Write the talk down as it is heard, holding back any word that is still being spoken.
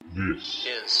This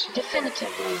is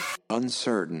Definitively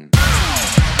Uncertain.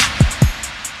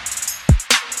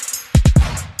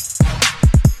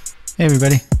 Hey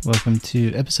everybody, welcome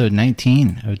to episode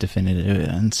 19 of Definitively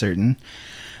Uncertain.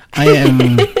 I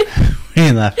am, what are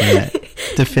you laughing at?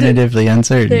 Definitively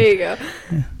Uncertain. There you go.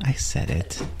 I said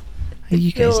it.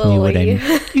 You guys knew what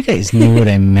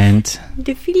I meant.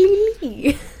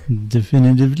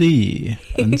 Definitively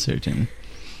Uncertain.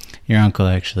 Your uncle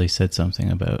actually said something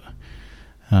about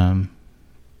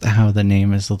how the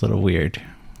name is a little weird.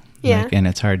 Yeah. And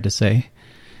it's hard to say.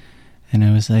 And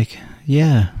I was like,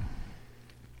 yeah,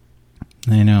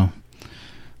 I know.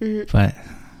 Mm-hmm. But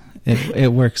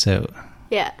it works out.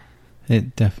 Yeah.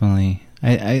 It definitely,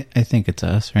 I think it's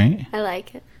us, right? I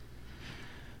like it.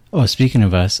 Oh, speaking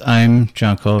of us, I'm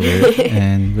John Colbert,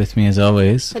 and with me as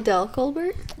always, Adele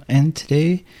Colbert. And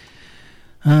today,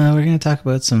 we're going to talk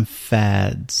about some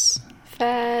fads.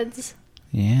 Fads.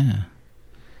 Yeah.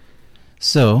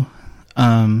 So,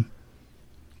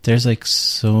 there's like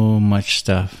so much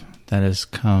stuff that has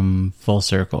come full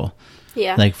circle.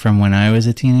 Yeah. Like from when I was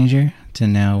a teenager to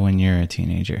now when you're a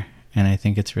teenager. And I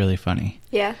think it's really funny.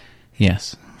 Yeah.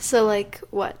 Yes. So like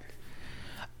what?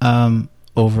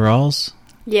 Overalls.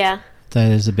 Yeah.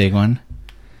 That is a big one.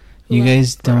 You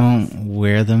guys don't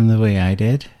wear them the way I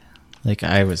did. Like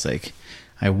I was like,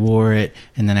 I wore it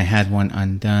and then I had one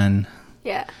undone.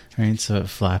 Yeah. Right. So it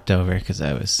flapped over because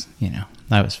I was,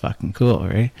 that was fucking cool.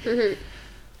 Right. Mm-hmm.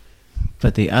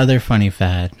 But the other funny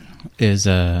fad is,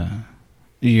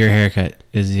 your haircut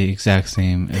is the exact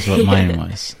same as what mine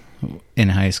was in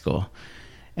high school.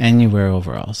 And you wear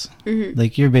overalls. Mm-hmm.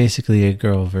 Like, you're basically a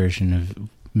girl version of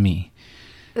me.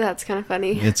 That's kind of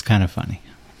funny. It's kind of funny.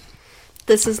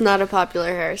 This is not a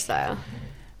popular hairstyle.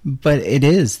 But it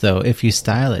is, though, if you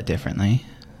style it differently.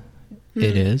 Mm.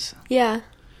 It is. Yeah,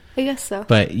 I guess so.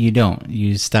 But you don't.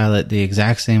 You style it the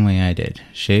exact same way I did.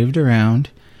 Shaved around,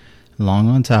 long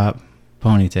on top,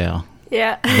 ponytail.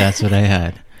 Yeah. That's what I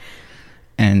had.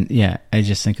 And yeah, I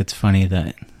just think it's funny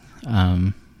that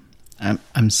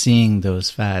I'm seeing those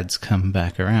fads come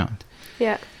back around.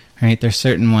 Yeah. Right? There's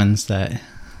certain ones that,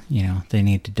 they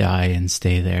need to die and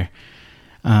stay there.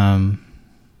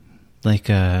 Like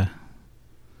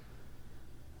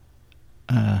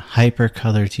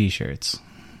hyper-color t-shirts.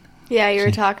 Yeah, you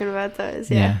were talking about those.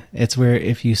 Yeah. It's where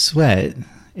if you sweat,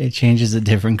 it changes a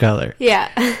different color. Yeah.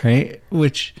 Right?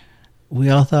 Which we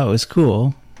all thought was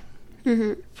cool.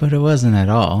 Mm-hmm. But it wasn't at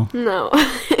all. No.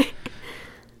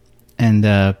 And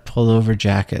pullover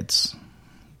jackets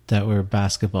that were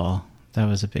basketball. That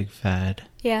was a big fad.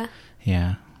 Yeah.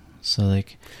 Yeah. So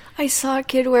like, I saw a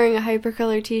kid wearing a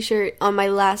hypercolor t-shirt on my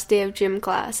last day of gym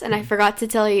class, and I forgot to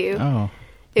tell you. Oh,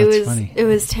 that's funny. It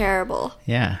was terrible.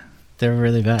 Yeah. They were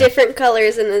really bad. Different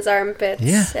colors in his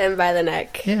armpits and by the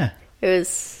neck. Yeah. It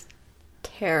was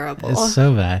terrible. It's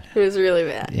so bad. It was really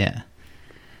bad. Yeah.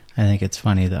 I think it's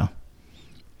funny though.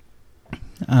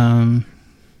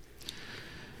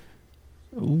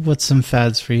 What's some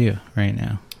fads for you right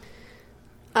now?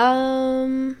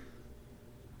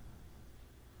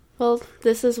 Well,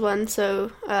 this is one.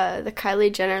 So, the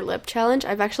Kylie Jenner lip challenge.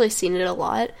 I've actually seen it a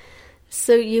lot.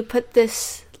 So you put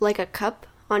this like a cup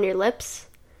on your lips,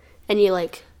 and you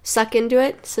like suck into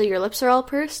it, so your lips are all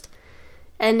pursed,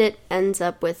 and it ends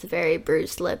up with very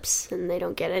bruised lips, and they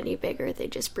don't get any bigger. They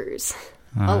just bruise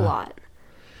a lot.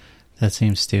 That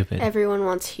seems stupid. Everyone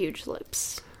wants huge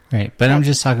lips. Right, but I'm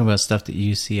just talking about stuff that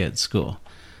you see at school.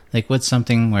 Like, what's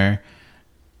something where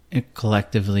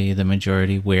collectively the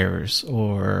majority wears,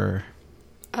 or...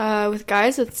 With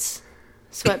guys, it's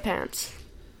sweatpants.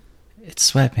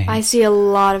 It's sweatpants. I see a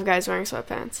lot of guys wearing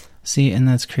sweatpants. See, and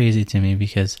that's crazy to me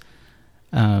because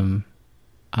when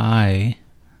I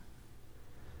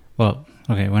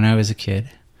was a kid,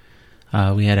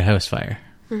 we had a house fire.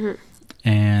 Mm-hmm.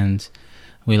 And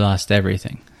we lost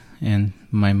everything. And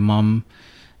my mom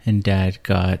and dad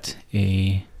got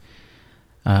a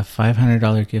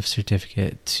 $500 gift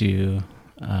certificate to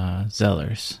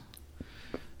Zellers.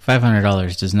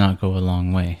 $500 does not go a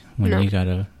long way when you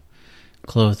gotta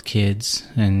clothe kids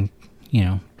and,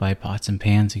 buy pots and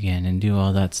pans again and do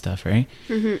all that stuff, right?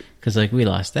 Because, we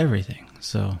lost everything.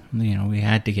 So, we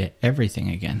had to get everything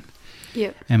again.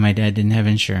 Yep. And my dad didn't have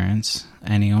insurance,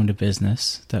 and he owned a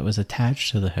business that was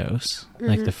attached to the house. Mm-hmm.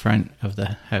 Like, the front of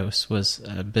the house was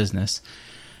a business,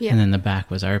 and then the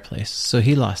back was our place. So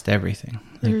he lost everything.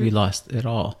 We lost it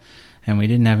all. And we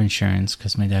didn't have insurance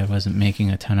because my dad wasn't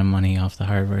making a ton of money off the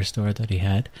hardware store that he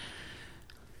had.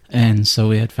 And so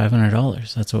we had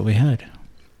 $500. That's what we had.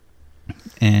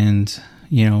 And,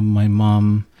 my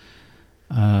mom,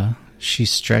 she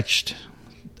stretched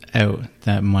out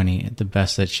that money the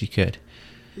best that she could.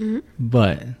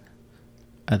 But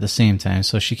at the same time,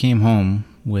 so she came home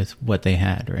with what they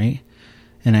had, right?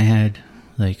 And I had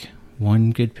like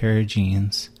one good pair of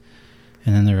jeans,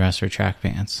 and then the rest were track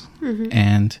pants.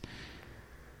 And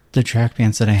the track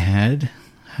pants that I had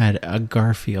a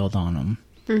Garfield on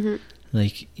them.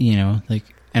 Like, you know, like,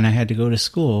 and I had to go to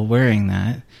school wearing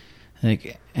that.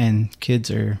 Like, and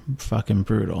kids are fucking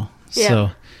brutal. Yeah.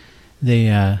 So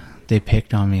they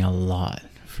picked on me a lot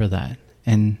for that.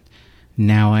 And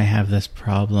now I have this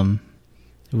problem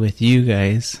with you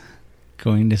guys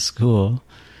going to school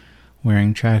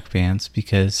wearing track pants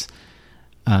because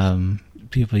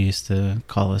people used to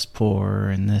call us poor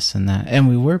and this and that, and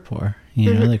we were poor,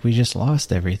 you know, like we just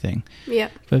lost everything. Yeah.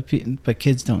 But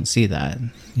kids don't see that,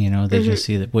 you know, they just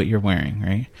see that what you're wearing,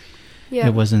 right? Yeah.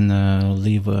 It wasn't the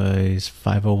Levi's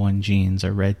 501 jeans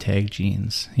or red tag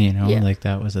jeans, you know, like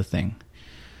that was a thing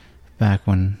back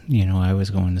when, you know, I was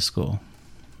going to school.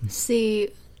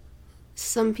 See,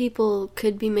 some people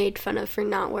could be made fun of for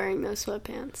not wearing those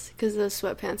sweatpants because those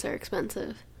sweatpants are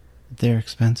expensive. They're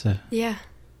expensive. Yeah.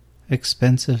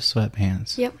 Expensive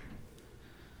sweatpants. Yep.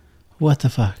 What the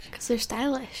fuck? Because they're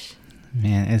stylish.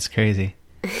 Man, it's crazy.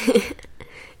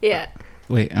 Yeah.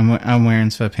 Wait, I'm wearing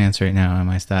sweatpants right now. Am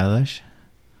I stylish?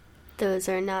 Those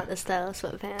are not the stylish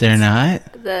sweatpants. They're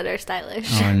not? That are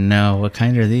stylish. Oh no, what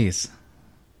kind are these?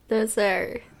 Those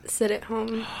are sit at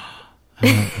home.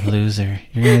 I'm a loser.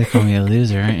 You're going to call me a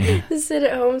loser, aren't you? Sit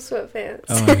at home sweatpants.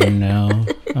 Oh no,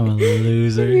 I'm a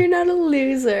loser. You're not a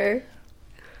loser.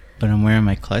 But I'm wearing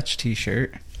my Clutch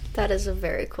t-shirt. That is a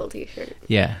very cool t-shirt.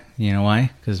 Yeah, you know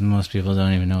why? Because most people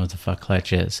don't even know what the fuck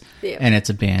Clutch is. Yeah. And it's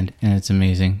a band, and it's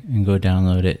amazing. And go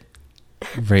download it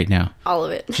right now. All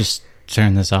of it. Just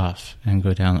turn this off and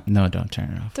go down. No, don't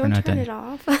turn it off. Don't We're not turn done. it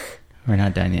off. We're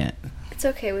not done yet. It's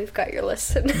okay. We've got your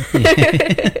listen.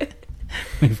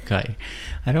 We've got you.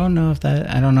 I don't know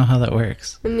how that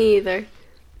works. Me either.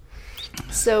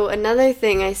 So another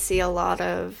thing I see a lot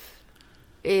of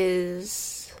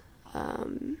is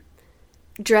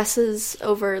dresses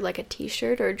over like a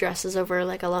t-shirt or dresses over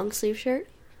like a long sleeve shirt.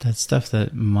 That's stuff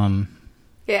that mom.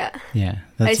 Yeah. Yeah.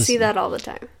 I see that all the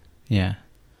time. Yeah.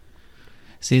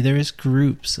 See, there's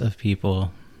groups of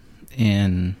people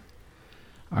in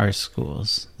our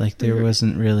schools. Like there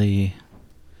wasn't really.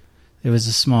 It was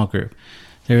a small group.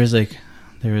 There was like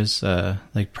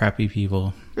preppy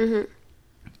people, and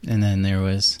then there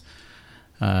was,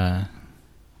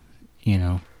 you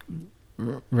know,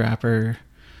 rapper,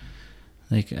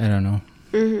 like I don't know,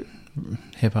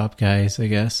 hip hop guys, I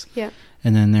guess. Yeah.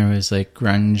 And then there was like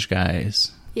grunge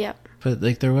guys. Yeah. But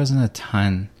like there wasn't a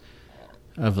ton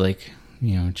of like,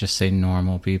 you know, just say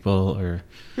normal people or.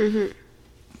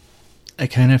 I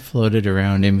kind of floated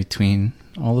around in between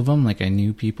all of them. Like I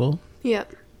knew people. Yeah.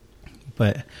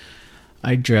 But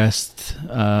I dressed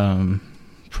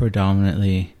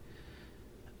predominantly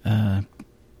like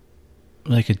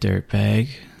a dirtbag,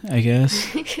 I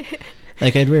guess.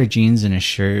 Like I'd wear jeans and a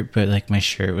shirt, but like my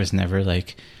shirt was never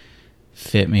like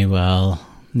fit me well.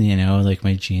 You know, like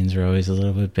my jeans were always a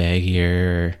little bit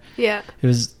baggier. Yeah. It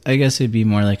was, I guess it'd be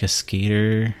more like a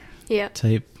skater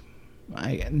type.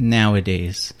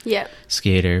 Nowadays. Yeah.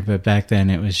 Skater, but back then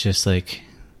it was just like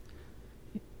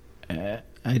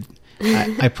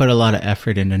I put a lot of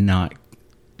effort into not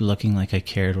looking like I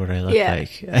cared what I looked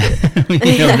like. You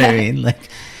know what I mean? Like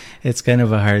it's kind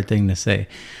of a hard thing to say.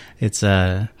 It's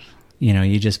you know,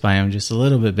 you just buy them just a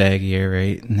little bit baggier,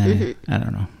 right? And then I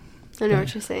don't know. I know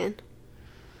what you're saying.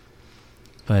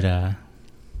 But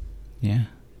yeah.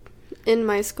 In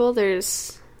my school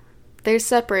there's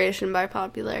separation by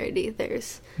popularity.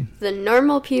 There's the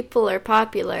normal people are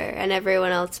popular and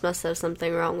everyone else must have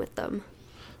something wrong with them.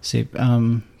 See,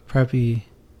 preppy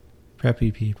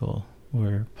people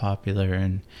were popular,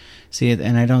 and see,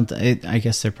 and I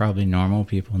guess they're probably normal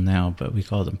people now, but we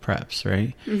call them preps,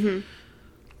 right?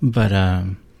 But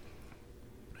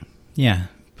yeah,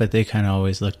 but they kind of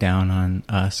always look down on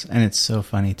us, and it's so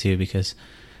funny too because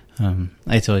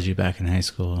I told you back in high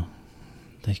school,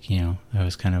 like, you know, I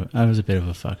was a bit of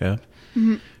a fuck up,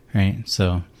 right?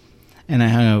 So, and I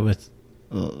hung out with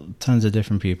tons of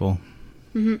different people.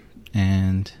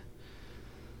 And,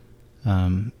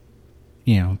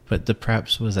 you know, but the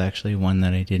preps was actually one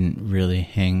that I didn't really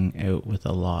hang out with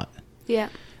a lot. Yeah.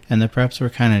 And the preps were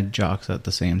kind of jocks at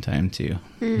the same time too,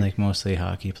 like mostly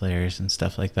hockey players and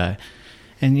stuff like that.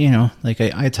 And, you know, like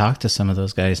I talk to some of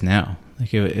those guys now.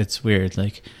 Like it's weird.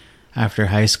 Like after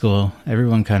high school,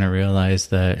 everyone kind of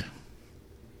realized that,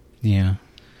 you know,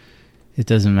 it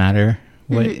doesn't matter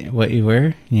what you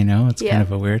wear, you know, it's kind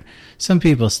of a weird. Some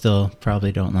people still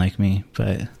probably don't like me,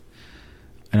 but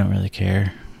I don't really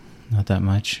care, not that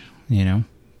much, you know.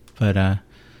 But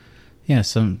yeah,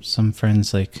 some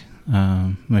friends, like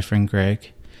my friend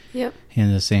Greg, Yep. he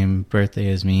had the same birthday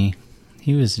as me.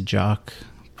 He was a jock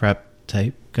prep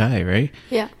type guy, right?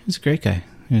 Yeah. He was a great guy.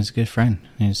 He was a good friend.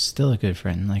 He's still a good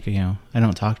friend. Like, you know, I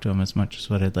don't talk to him as much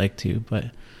as what I'd like to, but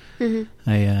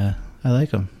I like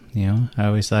him. You know, I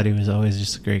always thought he was always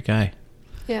just a great guy.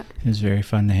 Yeah. He was very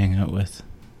fun to hang out with.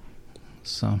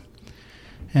 So,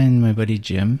 and my buddy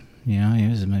Jim, you know, he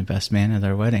was my best man at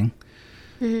our wedding.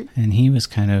 And he was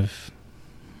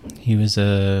he was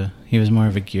more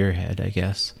of a gearhead, I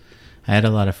guess. I had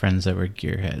a lot of friends that were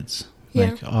gearheads,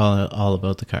 like all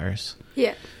about the cars.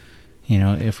 Yeah. You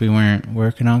know, if we weren't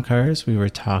working on cars, we were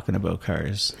talking about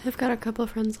cars. I've got a couple of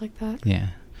friends like that. Yeah.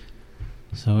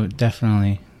 So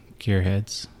definitely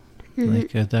gearheads.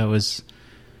 Like that was,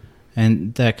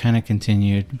 and that kind of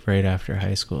continued right after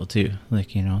high school too.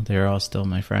 Like, you know, they were all still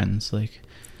my friends. Like,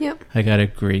 Yep. I got a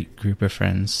great group of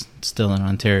friends still in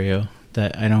Ontario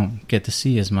that I don't get to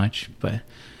see as much, but,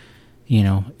 you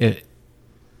know,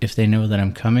 if they know that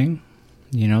I'm coming,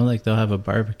 you know, like they'll have a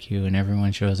barbecue and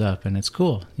everyone shows up and it's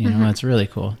cool. You know, it's really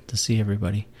cool to see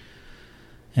everybody.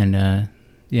 And,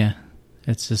 yeah,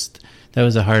 it's just, that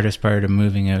was the hardest part of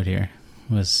moving out here,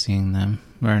 was seeing them,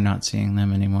 or not seeing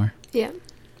them anymore. Yeah.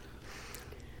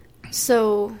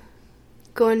 So,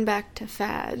 going back to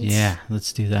fads. Yeah,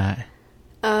 let's do that.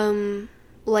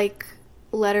 Like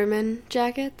Letterman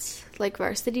jackets, like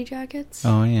varsity jackets.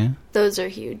 Oh, yeah. Those are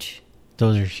huge.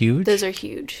 Those are huge? Those are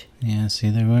huge. Yeah, see,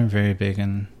 they weren't very big,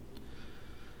 and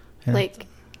like,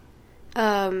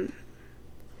 I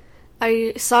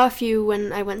saw a few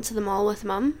when I went to the mall with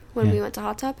Mom, when we went to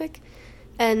Hot Topic,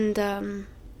 and,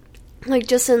 like,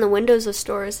 just in the windows of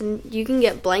stores, and you can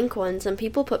get blank ones, and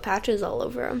people put patches all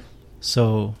over them.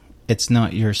 So, it's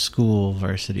not your school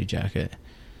varsity jacket?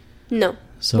 No.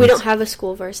 So we don't have a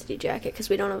school varsity jacket, because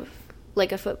we don't have,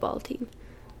 like, a football team.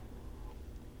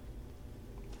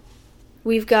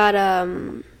 We've got,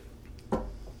 like,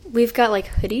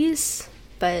 hoodies,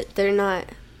 but they're not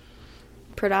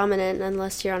predominant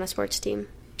unless you're on a sports team.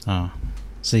 Oh.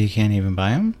 So you can't even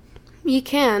buy them? You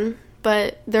can,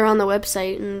 but they're on the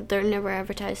website, and they're never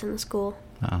advertised in the school.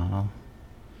 Oh.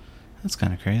 That's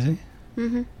kind of crazy.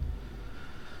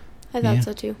 I thought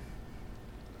so, too.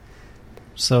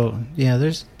 So, yeah,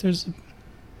 there's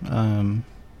I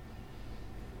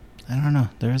don't know.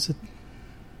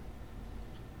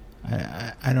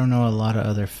 I don't know a lot of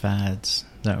other fads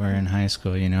that were in high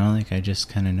school, you know? Like, I just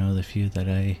kind of know the few that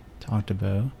I talked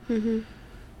about. And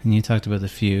you talked about the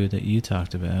few that you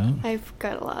talked about. I've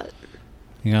got a lot.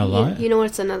 You got a lot? You know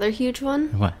what's another huge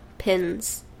one? What?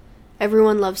 Pins.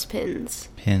 Everyone loves pins.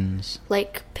 Pins.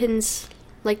 Like, pins,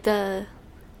 like the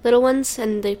little ones,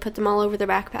 and they put them all over their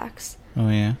backpacks. Oh,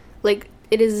 yeah? Like,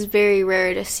 it is very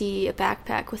rare to see a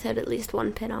backpack without at least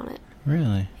one pin on it.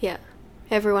 Really? Yeah.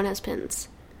 Everyone has pins.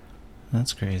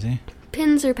 That's crazy.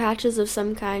 Pins or patches of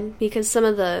some kind, because some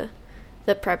of the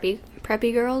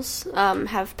preppy girls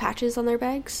have patches on their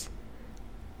bags.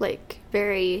 Like,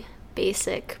 very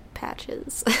basic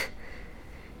patches.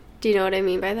 Do you know what I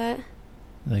mean by that?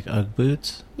 Like Ugg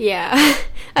boots? Yeah.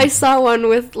 I saw one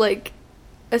with, like,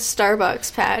 a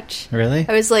Starbucks patch. Really?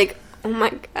 I was like, oh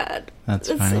my god. That's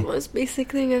the funny. most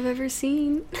basic thing I've ever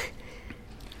seen.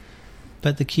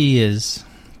 But the key is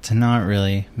to not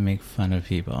really make fun of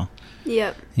people.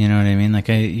 Yep. You know what I mean? Like,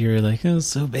 you're like, oh, it's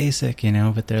so basic, you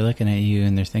know, but they're looking at you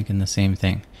and they're thinking the same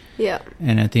thing. Yeah.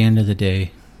 And at the end of the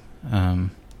day,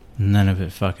 none of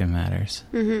it fucking matters.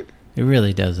 It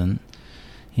really doesn't,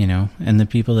 you know? And the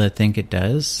people that think it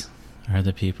does are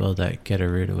the people that get a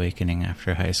rude awakening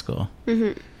after high school.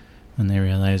 When they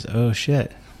realize, oh,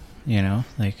 shit, you know,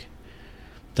 like,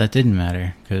 that didn't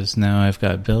matter because now I've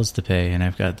got bills to pay and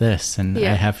I've got this and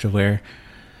I have to wear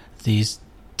these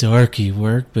dorky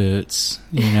work boots,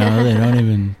 you know, they don't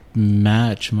even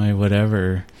match my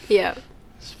whatever. Yeah.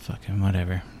 It's fucking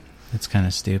whatever. It's kind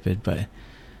of stupid, but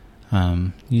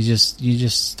you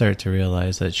just start to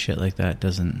realize that shit like that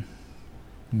doesn't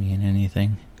mean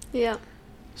anything. Yeah.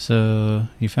 So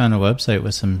you found a website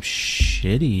with some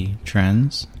shitty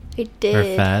trends. I did. Or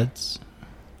fads.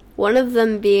 One of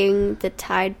them being the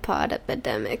Tide Pod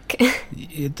epidemic.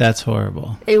 That's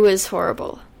horrible. It was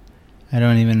horrible. I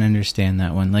don't even understand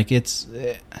that one. Like, it's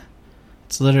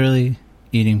literally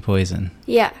eating poison.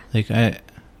 Yeah. Like, I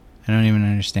don't even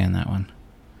understand that one.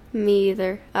 Me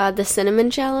either. The cinnamon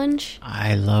challenge.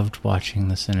 I loved watching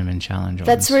the cinnamon challenge.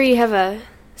 That's where you have a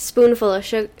spoonful of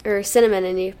sugar or cinnamon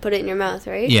and you put it in your mouth,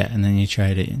 right? Yeah, and then you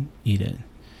try to eat it.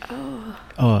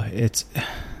 Oh, it's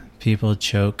people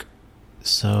choke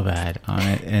so bad on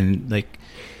it, and like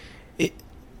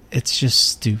it's just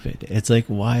stupid. It's like,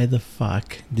 why the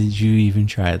fuck did you even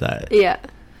try that? Yeah.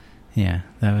 Yeah,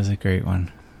 that was a great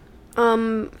one.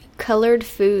 Colored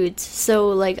foods. So,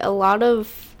 like, a lot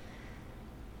of,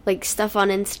 like, stuff on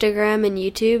Instagram and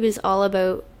YouTube is all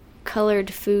about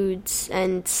colored foods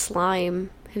and slime.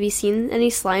 Have you seen any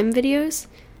slime videos?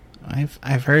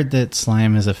 I've heard that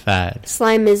slime is a fad.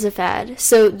 Slime is a fad.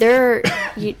 So, there are...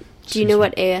 do you know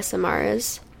what ASMR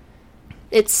is?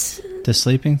 It's... The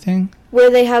sleeping thing? Where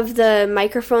they have the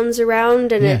microphones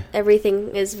around and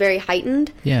everything is very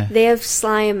heightened. Yeah. They have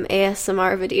slime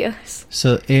ASMR videos.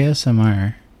 So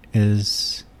ASMR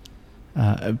is...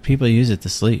 people use it to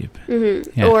sleep.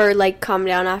 Mm-hmm. Yeah. Or, like, calm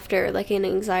down after, like, an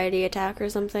anxiety attack or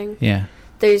something. Yeah.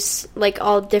 There's, like,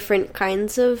 all different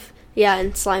kinds of... Yeah,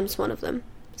 and slime's one of them.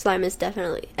 Slime is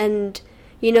definitely... And,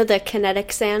 you know the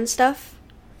kinetic sand stuff?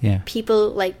 Yeah. People,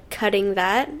 like, cutting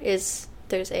that is...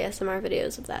 There's ASMR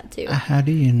videos of that, too. How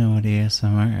do you know what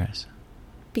ASMR is?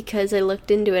 Because I looked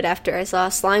into it after I saw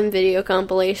a slime video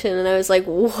compilation, and I was like,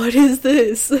 what is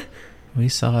this? We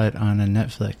saw it on a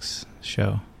Netflix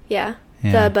show. Yeah.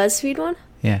 Yeah. The BuzzFeed one?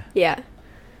 Yeah. Yeah.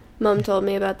 Mom told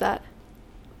me about that.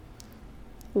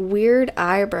 Weird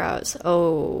eyebrows.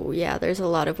 Oh, yeah, there's a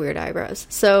lot of weird eyebrows.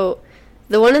 So,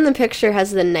 the one in the picture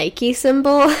has the Nike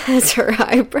symbol as her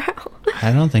eyebrow.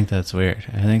 I don't think that's weird.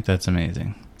 I think that's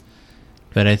amazing.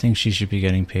 But I think she should be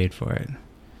getting paid for it.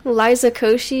 Liza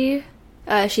Koshy,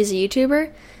 she's a YouTuber,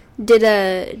 did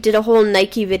a whole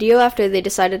Nike video after they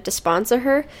decided to sponsor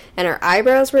her, and her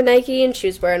eyebrows were Nike, and she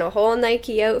was wearing a whole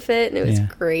Nike outfit, and it was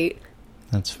great.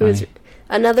 That's funny.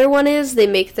 Another one is they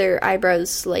make their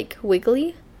eyebrows, like,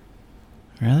 wiggly.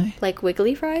 Really? Like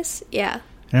wiggly fries? Yeah.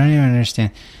 I don't even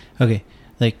understand. Okay,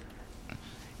 like,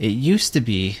 it used to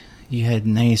be you had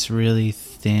nice, really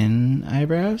thin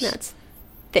eyebrows. That's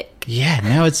thick. Yeah,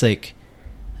 now it's like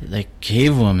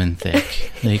cave woman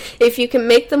thick. Like, if you can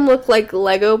make them look like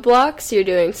Lego blocks, you're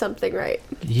doing something right.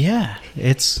 yeah,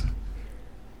 it's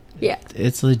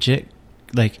legit.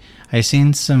 Like, I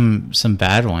seen some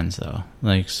bad ones though,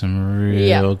 like some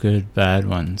real good bad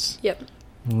ones. Yep.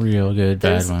 Real good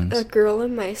There's bad ones. a girl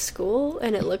in my school,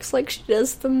 and it looks like she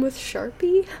does them with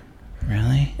Sharpie.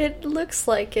 Really? It looks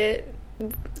like it.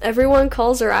 Everyone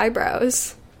calls her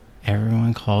eyebrows.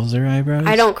 Everyone calls her eyebrows?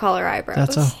 I don't call her eyebrows.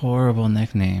 That's a horrible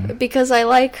nickname. Because I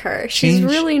like her. She's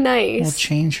really nice. Well,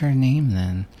 change her name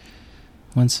then.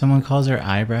 When someone calls her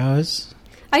eyebrows...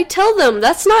 I tell them,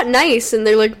 that's not nice, and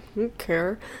they're like, I don't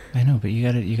care. I know, but you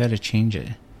gotta change it.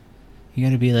 You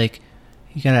gotta be like...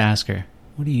 You gotta ask her,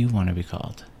 what do you want to be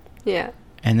called? Yeah.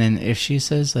 And then if she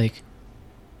says, like...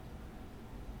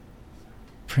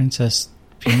 Princess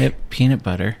Peanut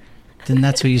Butter, then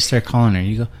that's what you start calling her.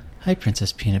 You go... Hi,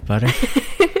 Princess Peanut Butter.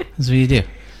 That's what you do.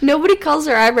 Nobody calls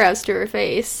her eyebrows to her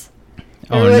face.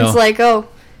 Oh, Everyone's no. like, oh,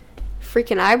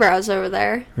 freaking eyebrows over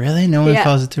there. Really? No one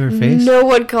calls it to her face? No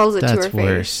one calls it to her That's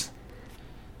worse.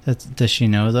 Face. Does she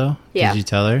know, though? Yeah. Did you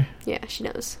tell her? Yeah, she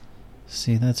knows.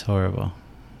 See, that's horrible.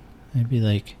 I'd be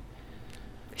like...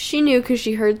 She knew because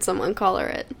she heard someone call her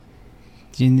it.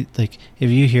 Do you need, like,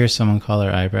 if you hear someone call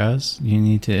her eyebrows, you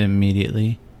need to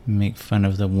immediately make fun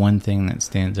of the one thing that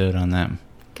stands out on them.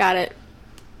 Got it.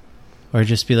 Or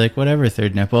just be like, whatever,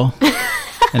 third nipple.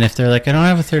 And if they're like, I don't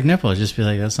have a third nipple, just be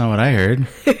like, that's not what I heard.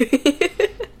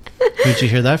 Where'd you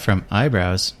hear that from?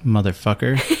 Eyebrows,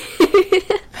 motherfucker.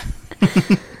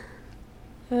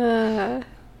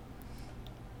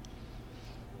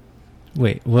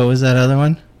 Wait, what was that other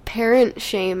one? Parent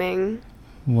shaming.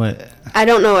 What? I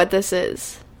don't know what this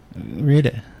is. Read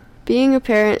it. Being a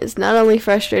parent is not only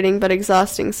frustrating but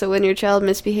exhausting, so when your child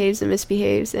misbehaves and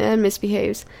misbehaves and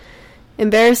misbehaves,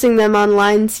 embarrassing them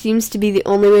online seems to be the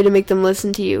only way to make them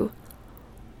listen to you.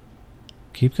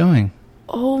 Keep going.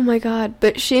 Oh my god,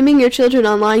 but shaming your children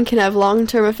online can have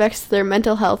long-term effects to their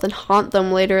mental health and haunt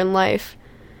them later in life.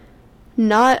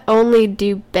 Not only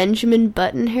do Benjamin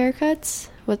Button haircuts,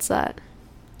 what's that?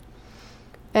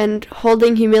 And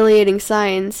holding humiliating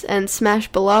signs and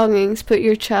smashed belongings put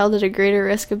your child at a greater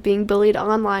risk of being bullied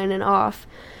online and off.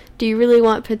 Do you really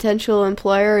want potential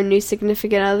employer or new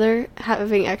significant other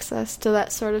having access to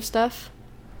that sort of stuff?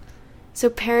 So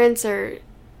parents are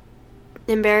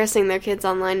embarrassing their kids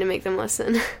online to make them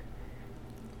listen.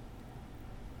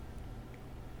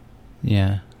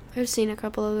 Yeah. I've seen a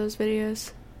couple of those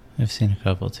videos. I've seen a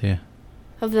couple too.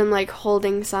 Of them, like,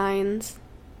 holding signs.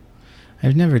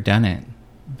 I've never done it,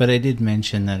 but I did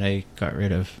mention that I got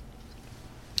rid of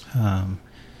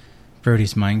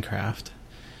Brody's Minecraft.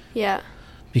 Yeah.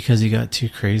 Because he got too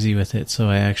crazy with it, so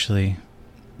I actually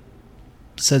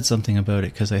said something about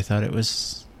it because I thought it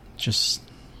was just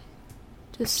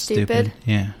stupid.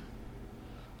 Yeah.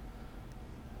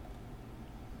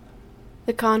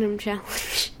 The condom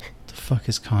challenge. The fuck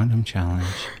is condom challenge?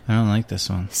 I don't like this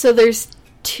one. So there's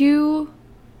two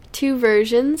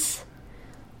versions.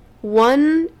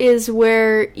 One is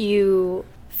where you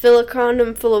fill a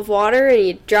condom full of water and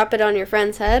you drop it on your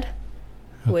friend's head,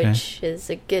 which is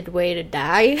a good way to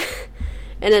die.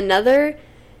 And another,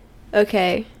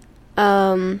 like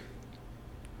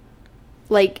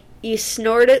you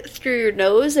snort it through your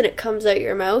nose and it comes out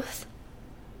your mouth.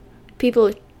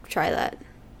 People try that.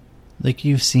 Like,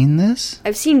 you've seen this?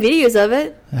 I've seen videos of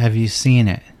it. Have you seen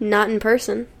it? Not in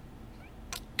person.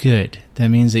 Good. That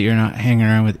means that you're not hanging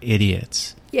around with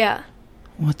idiots. Yeah.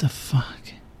 What the fuck?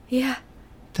 Yeah.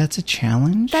 That's a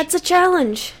challenge? That's a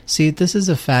challenge. See, this is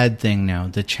a fad thing now.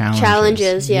 The challenges.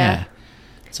 Challenges, yeah.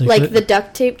 It's like the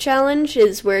duct tape challenge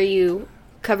is where you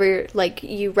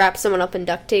you wrap someone up in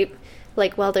duct tape,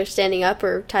 like while they're standing up,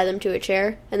 or tie them to a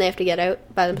chair, and they have to get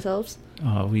out by themselves.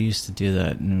 Oh, we used to do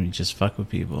that, and we just fuck with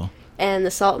people. And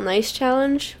the salt and ice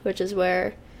challenge, which is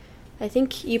where I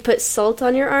think you put salt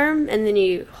on your arm, and then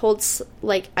you hold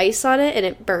ice on it, and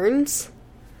it burns.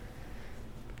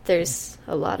 There's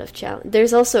a lot of challenge.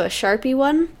 There's also a Sharpie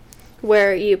one,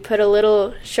 where you put a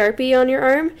little Sharpie on your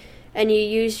arm, and you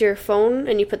use your phone,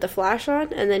 and you put the flash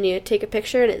on, and then you take a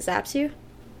picture, and it zaps you.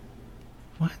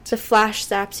 What? The flash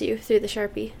zaps you through the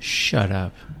Sharpie. Shut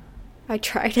up. I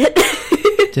tried it.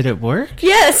 Did it work?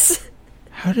 Yes.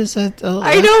 How does that...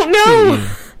 I don't know.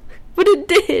 But it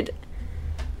did.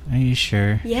 Are you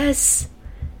sure? Yes.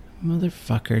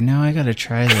 Motherfucker, now I gotta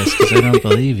try this because I don't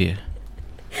believe you.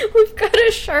 We've got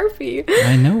a Sharpie.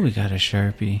 I know we got a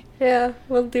Sharpie. Yeah,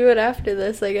 we'll do it after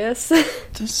this, I guess.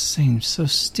 This seems so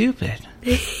stupid.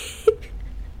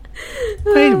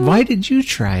 Why did you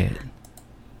try it?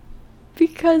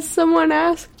 Because someone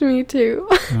asked me to.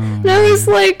 Oh, and I was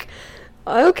like,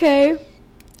 okay.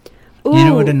 Ooh. You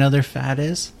know what another fad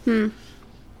is?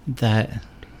 That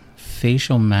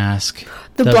facial mask.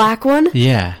 The black one?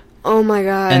 Yeah. Oh my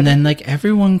god. And then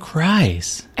everyone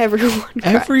cries. Everyone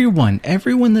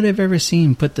that I've ever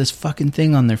seen put this fucking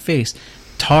thing on their face.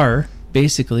 Tar,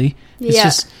 basically. It's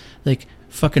just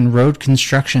fucking road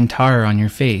construction tar on your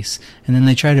face. And then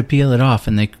they try to peel it off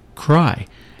and they cry.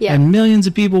 Yeah. And millions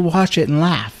of people watch it and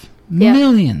laugh. Yeah.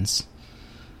 Millions.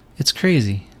 It's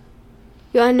crazy.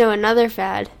 You want to know another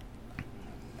fad?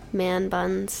 Man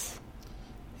buns.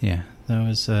 Yeah, that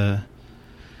was, I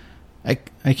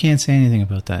can't say anything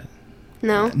about that.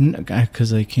 No?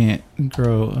 Because I can't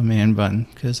grow a man bun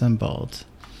because I'm bald.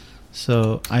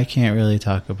 So I can't really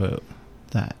talk about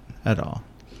that at all.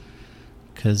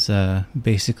 Because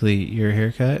basically your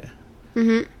haircut,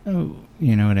 you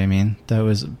know what I mean? That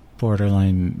was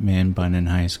borderline man bun in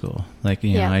high school.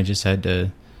 You know, I just had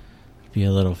to be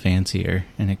a little fancier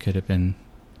and it could have been.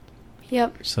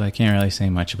 Yep. So I can't really say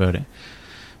much about it.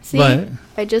 See, but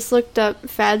I just looked up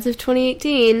fads of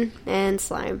 2018 and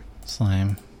slime.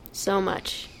 Slime. So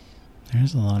much.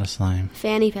 There's a lot of slime.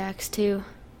 Fanny packs too.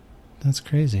 That's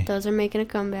crazy. Those are making a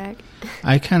comeback.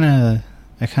 I kind of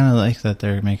like that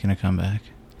they're making a comeback.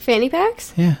 Fanny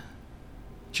packs? Yeah.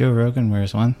 Joe Rogan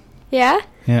wears one. Yeah?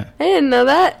 Yeah. I didn't know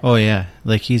that. Oh yeah,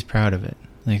 he's proud of it.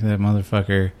 That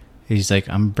motherfucker, he's like,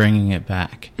 I'm bringing it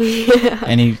back. Yeah.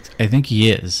 And I think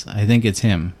he is. I think it's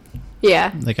him.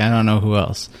 Yeah. I don't know who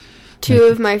else. Two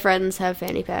of my friends have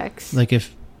fanny packs.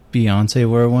 If Beyonce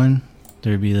wore one,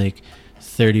 there'd be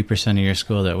 30% of your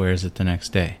school that wears it the next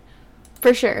day.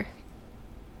 For sure.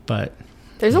 But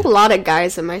there's a lot of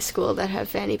guys in my school that have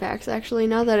fanny packs, actually,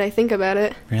 now that I think about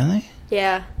it. Really?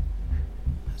 Yeah.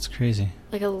 That's crazy.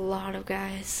 A lot of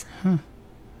guys. Huh.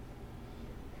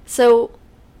 So,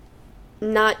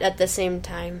 not at the same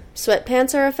time.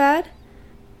 Sweatpants are a fad,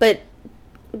 but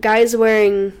guys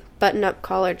wearing button-up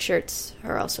collared shirts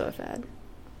are also a fad.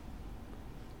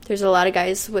 There's a lot of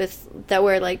guys that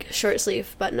wear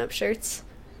short-sleeve button-up shirts.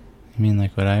 You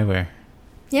mean what I wear?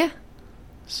 Yeah.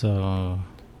 So,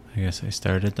 I guess I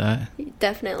started that?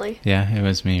 Definitely. Yeah, it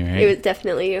was me, right? It was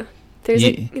definitely you. There's you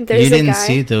a guy. Didn't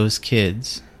see those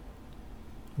kids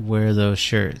wear those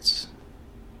shirts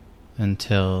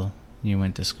until you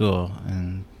went to school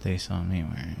and they saw me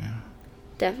wearing them.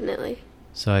 Definitely.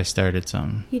 So I started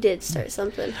something. You did start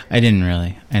something. I didn't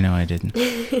really. I know I didn't.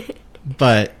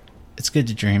 But it's good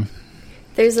to dream.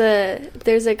 There's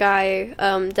a guy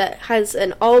that has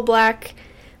an all black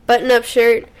button-up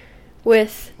shirt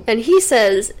and he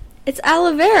says it's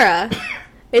aloe vera.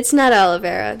 It's not aloe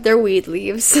vera. They're weed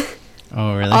leaves.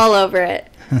 Oh, really? All over it.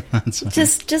 That's funny.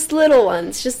 Just little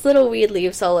ones. Just little weed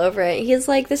leaves all over it. He's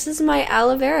like, this is my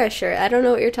aloe vera shirt. I don't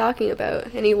know what you're talking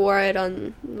about. And he wore it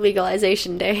on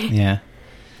legalization day. Yeah.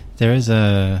 There is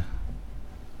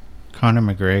Conor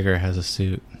McGregor has a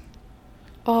suit.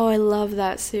 Oh, I love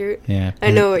that suit. Yeah.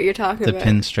 I know what you're talking the about.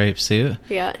 pinstripe suit.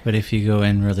 Yeah. But if you go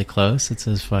in really close, it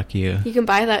says "fuck you." You can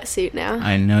buy that suit now.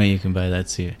 I know you can buy that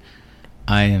suit.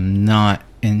 I am not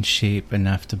in shape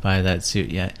enough to buy that suit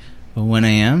yet, but when I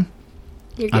am,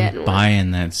 You're getting I'm one.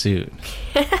 buying that suit,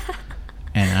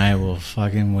 and I will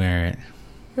fucking wear it.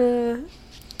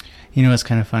 You know what's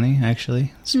kind of funny,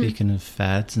 actually? Speaking of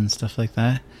fads and stuff like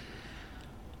that,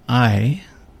 I,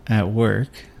 at work,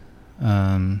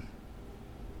 all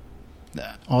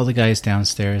the guys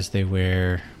downstairs, they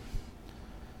wear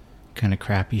kind of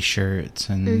crappy shirts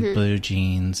and blue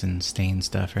jeans and stained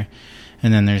stuff, right?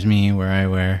 And then there's me, where I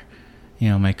wear, you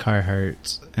know, my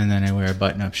Carhartts, and then I wear a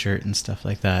button-up shirt and stuff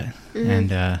like that. And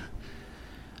the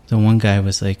one guy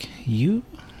was like, you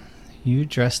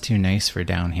dress too nice for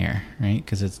down here, right?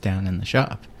 Because it's down in the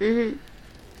shop. And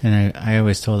I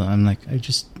always told him, I'm like,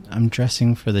 I'm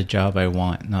dressing for the job I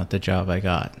want, not the job I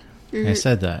got. I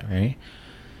said that, right?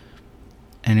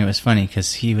 And it was funny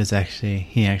because he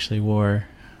actually wore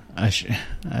a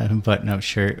button-up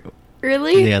shirt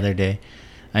Really? the other day.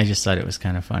 I just thought it was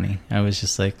kind of funny. I was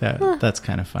just like, that's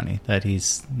kind of funny that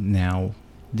he's now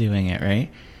doing it, right?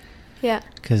 Yeah.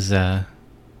 Because, yeah,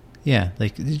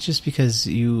 like, just because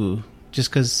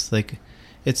like,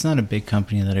 it's not a big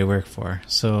company that I work for,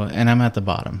 so, and I'm at the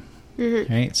bottom,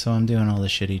 right? So I'm doing all the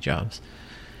shitty jobs.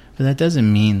 But that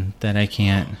doesn't mean that I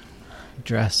can't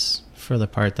dress for the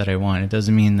part that I want. It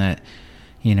doesn't mean that,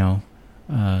 you know,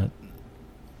 I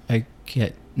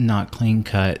get not clean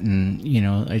cut and, you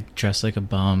know, I dress like a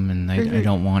bum and I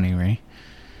don't want to, right?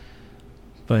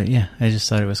 But yeah, I just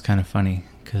thought it was kind of funny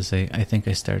because I think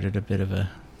I started a bit of a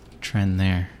trend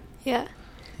there. Yeah.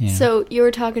 Yeah. So you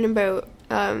were talking about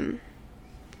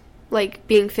like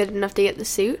being fit enough to get the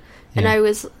suit, and Yeah.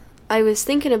 I was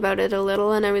thinking about it a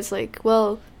little, and I was like,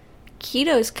 well,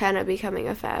 keto's kind of becoming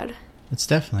a fad. It's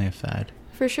definitely a fad.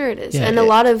 For sure it is. Yeah, And a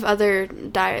lot of other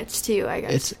diets too, I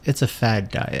guess. It's a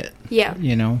fad diet. Yeah.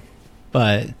 You know,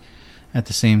 but at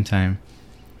the same time,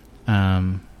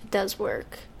 It does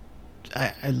work.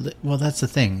 well, that's the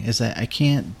thing, is that I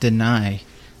can't deny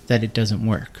that it doesn't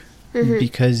work.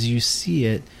 Because you see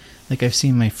it, like I've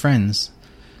seen my friends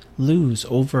lose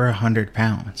over 100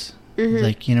 pounds.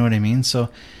 Like, you know what I mean? So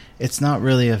it's not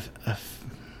really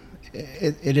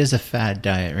it is a fad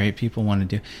diet, right? People want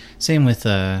to do. Same with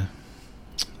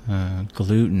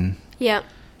gluten. Yeah.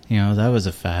 You know, that was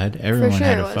a fad. Everyone sure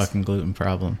had it a was. fucking gluten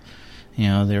problem. You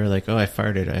know, they were like, oh, I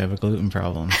farted, I have a gluten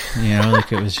problem. You know,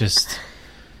 like it was just,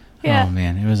 Yeah. oh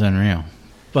man, it was unreal.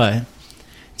 But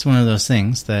it's one of those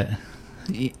things that,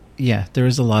 yeah, there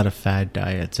is a lot of fad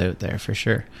diets out there for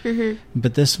sure.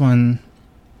 But this one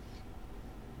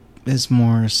is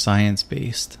more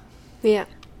science-based. Yeah.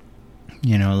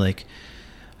 You know, like,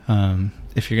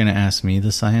 if you're going to ask me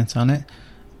the science on it,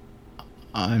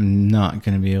 I'm not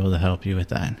going to be able to help you with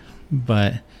that.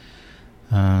 But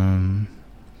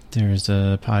there's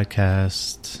a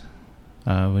podcast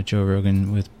with Joe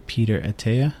Rogan with Peter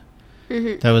Attia.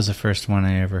 That was the first one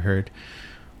I ever heard,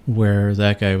 where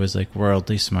that guy was like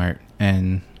worldly smart,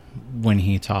 and when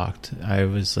he talked, I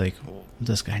was like,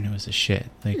 this guy knows his shit.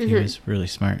 Like, he was really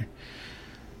smart.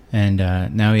 And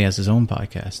now he has his own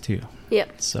podcast too.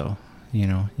 Yep. So, you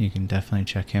know, you can definitely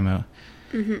check him out.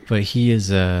 But he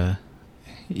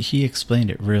explained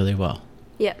it really well.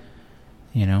 Yep.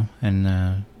 You know,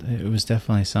 and it was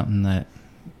definitely something that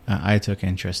I took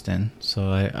interest in.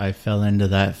 So I fell into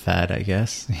that fad, I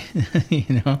guess.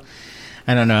 You know,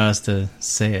 I don't know how else to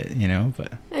say it, you know,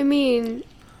 but I mean,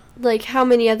 like, how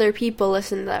many other people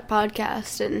listened to that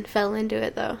podcast and fell into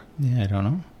it, though? yeah, I don't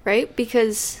know. Right?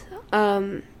 Because,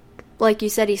 like you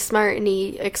said, he's smart and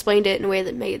he explained it in a way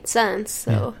that made sense.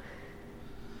 So,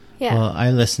 yeah. Well, I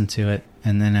listened to it,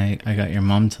 and then I got your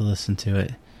mom to listen to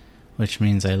it, which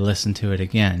means I listened to it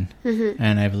again.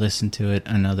 And I've listened to it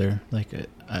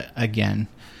again.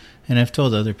 And I've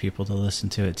told other people to listen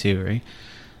to it too, right?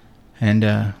 And,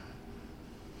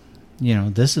 you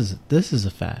know, this is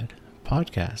a fad.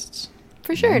 Podcasts.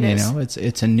 For sure it you is. know,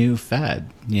 it's a new fad.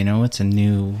 You know, it's a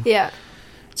new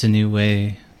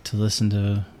way to listen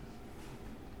to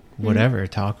whatever,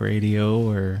 talk radio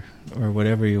or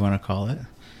whatever you want to call it.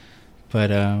 But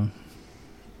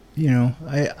you know,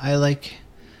 I like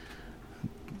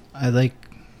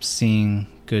seeing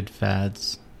good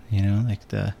fads. You know, like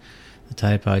the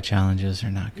Tide Pod challenges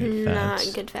are not good fads.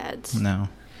 Not good fads. No.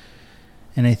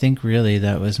 And I think really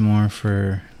that was more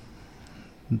for,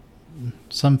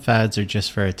 some fads are just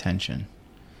for attention.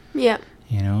 Yeah.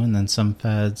 You know, and then some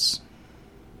fads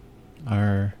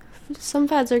are... Some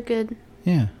fads are good.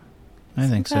 Yeah, I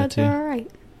think so fads too. are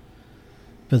alright.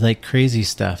 But like crazy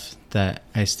stuff that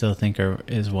I still think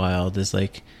is wild is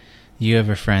like, you have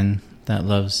a friend that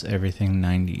loves everything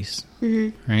 90s,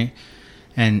 right?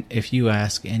 And if you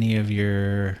ask any of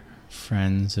your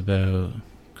friends about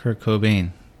Kurt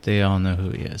Cobain, they all know who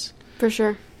he is. For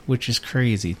sure. Which is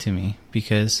crazy to me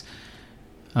because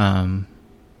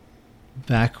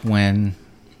back when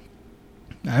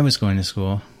I was going to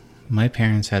school, my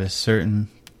parents had a certain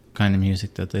kind of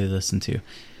music that they listened to,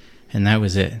 and that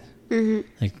was it. Mm-hmm.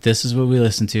 Like, this is what we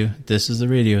listen to. This is the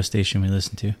radio station we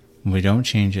listen to. We don't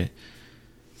change it.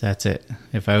 That's it.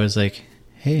 If I was like,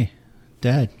 hey,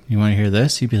 Dad, you want to hear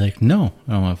this? He'd be like, no,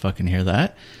 I don't want to fucking hear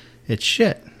that. It's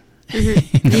shit.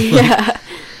 Mm-hmm. Yeah.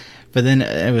 But then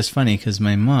it was funny because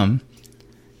my mom,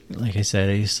 like I said,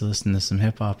 I used to listen to some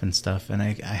hip hop and stuff, and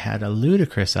I had a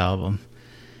Ludacris album,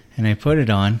 and I put it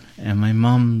on, and my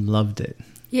mom loved it.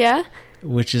 Yeah?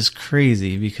 Which is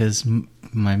crazy because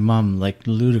my mom liked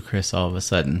Ludacris all of a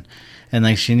sudden. And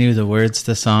like she knew the words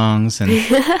to songs, and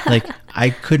like I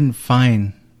couldn't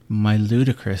find my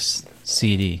Ludacris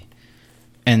CD,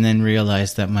 and then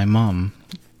realized that my mom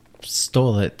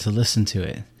stole it to listen to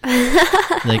it.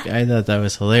 Like, I thought that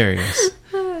was hilarious.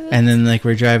 And then like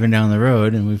we're driving down the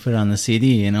road and we put on the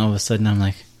CD, and all of a sudden I'm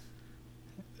like,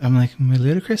 my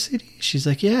Ludacris CD? She's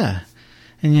like, yeah.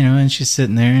 And you know, and she's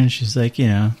sitting there and she's like, you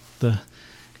know,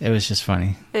 it was just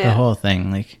funny. Yeah. The whole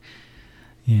thing, like,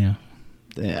 you know,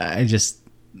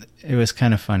 it was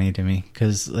kind of funny to me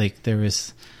because like there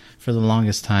was, for the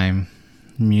longest time,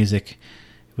 music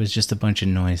was just a bunch of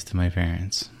noise to my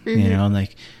parents. Mm-hmm. You know,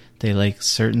 like they liked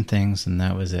certain things and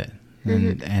that was it.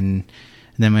 And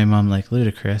then my mom liked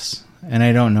Ludacris, and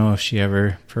I don't know if she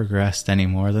ever progressed any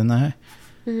more than that.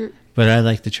 Mm-hmm. But I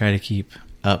like to try to keep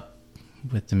up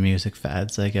with the music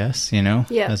fads, I guess, you know,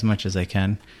 as much as I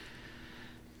can.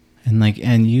 And like,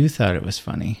 and you thought it was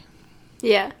funny.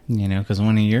 Yeah. You know, because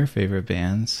one of your favorite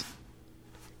bands.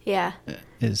 Yeah.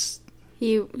 Is.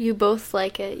 You both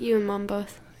like it. You and Mom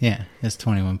both. Yeah. It's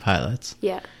 21 Pilots.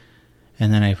 Yeah.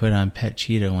 And then I put on Pet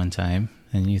Cheetah one time,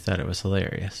 and you thought it was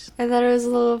hilarious. I thought it was a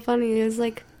little funny. It was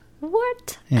like,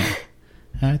 what? Yeah.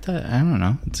 I don't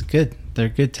know. It's good. They're a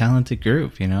good, talented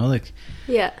group, you know? Like.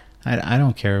 Yeah. I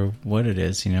don't care what it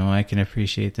is, you know, I can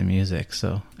appreciate the music,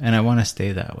 so, and I want to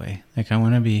stay that way. Like, I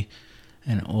want to be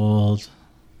an old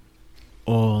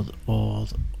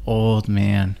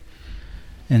man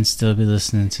and still be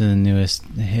listening to the newest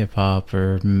hip-hop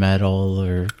or metal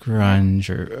or grunge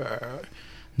or,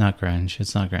 not grunge,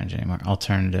 it's not grunge anymore,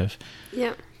 alternative.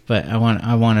 Yeah. But I want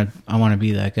to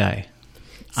be that guy.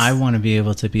 I want to be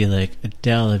able to be like,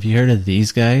 Adele, have you heard of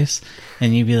these guys?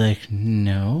 And you'd be like,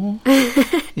 no.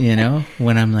 You know,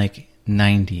 when I'm like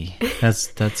 90. That's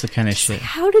the kind of shit.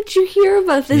 How did you hear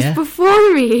about this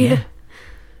before me? Yeah.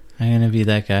 I'm going to be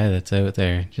that guy that's out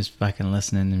there just fucking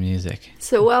listening to music.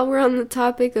 So while we're on the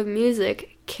topic of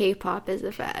music, K-pop is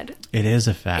a fad. It is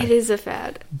a fad. It is a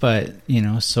fad. But, you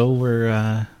know, so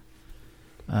were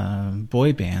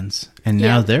boy bands. And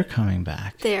now they're coming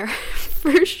back. They are.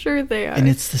 For sure they are. And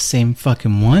it's the same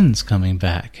fucking ones coming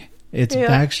back. It's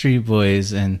Backstreet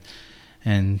Boys and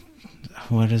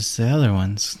what is the other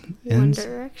ones? One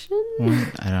Direction?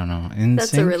 I don't know. NSYNC?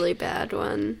 That's a really bad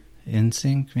one.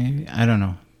 NSYNC, maybe? I don't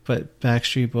know. But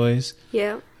Backstreet Boys.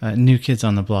 Yeah. New Kids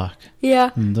on the Block. Yeah.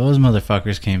 And those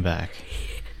motherfuckers came back.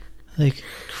 Like,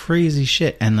 crazy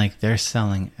shit. And, like, they're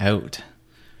selling out.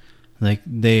 Like,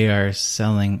 they are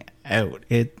selling out.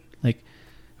 It, like,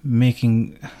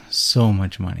 making so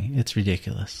much money. It's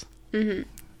ridiculous. Mm-hmm.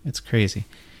 It's crazy.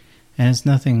 And it's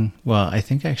nothing... Well, I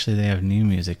think actually they have new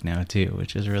music now, too,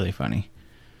 which is really funny.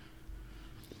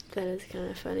 That is kind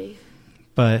of funny.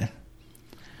 But...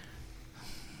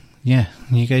 yeah,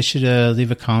 you guys should leave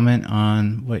a comment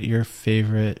on what your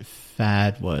favorite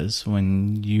fad was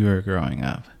when you were growing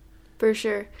up. For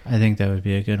sure. I think that would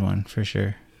be a good one, for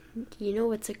sure. You know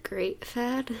what's a great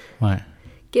fad? What?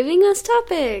 Giving us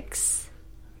topics.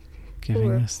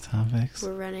 Giving us topics?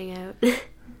 We're running out.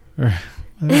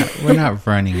 We're not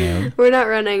running out. We're not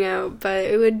running out, but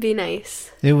it would be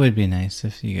nice. It would be nice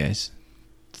if you guys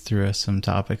threw us some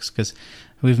topics, because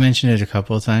we've mentioned it a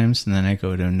couple of times, and then I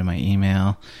go into my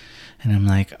email, and I'm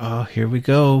like, oh, here we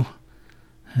go.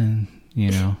 And,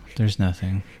 you know, there's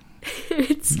nothing.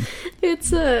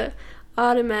 It's a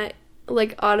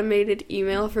automated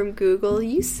email from Google.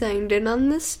 You signed in on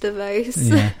this device.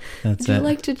 Yeah, that's Do you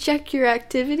like to check your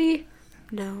activity?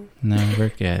 No. No, we're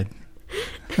good.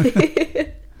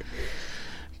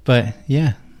 But,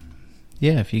 yeah.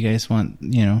 Yeah, if you guys want,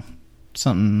 you know,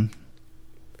 something...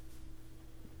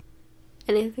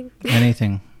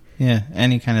 Anything. Yeah,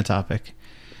 any kind of topic.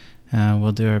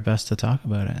 We'll do our best to talk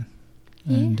about it.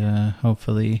 And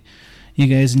hopefully you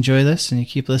guys enjoy this and you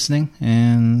keep listening.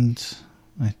 And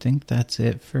I think that's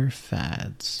it for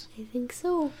fads. I think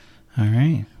so. All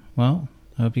right. Well,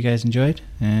 I hope you guys enjoyed,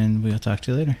 and we'll talk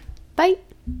to you later. Bye.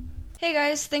 Hey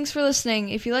guys, thanks for listening.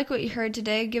 If you like what you heard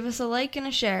today, give us a like and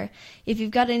a share. If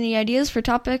you've got any ideas for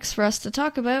topics for us to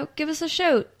talk about, give us a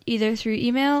shout, either through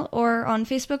email or on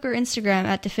Facebook or Instagram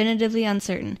at Definitively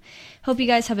Uncertain. Hope you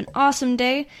guys have an awesome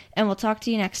day, and we'll talk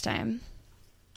to you next time.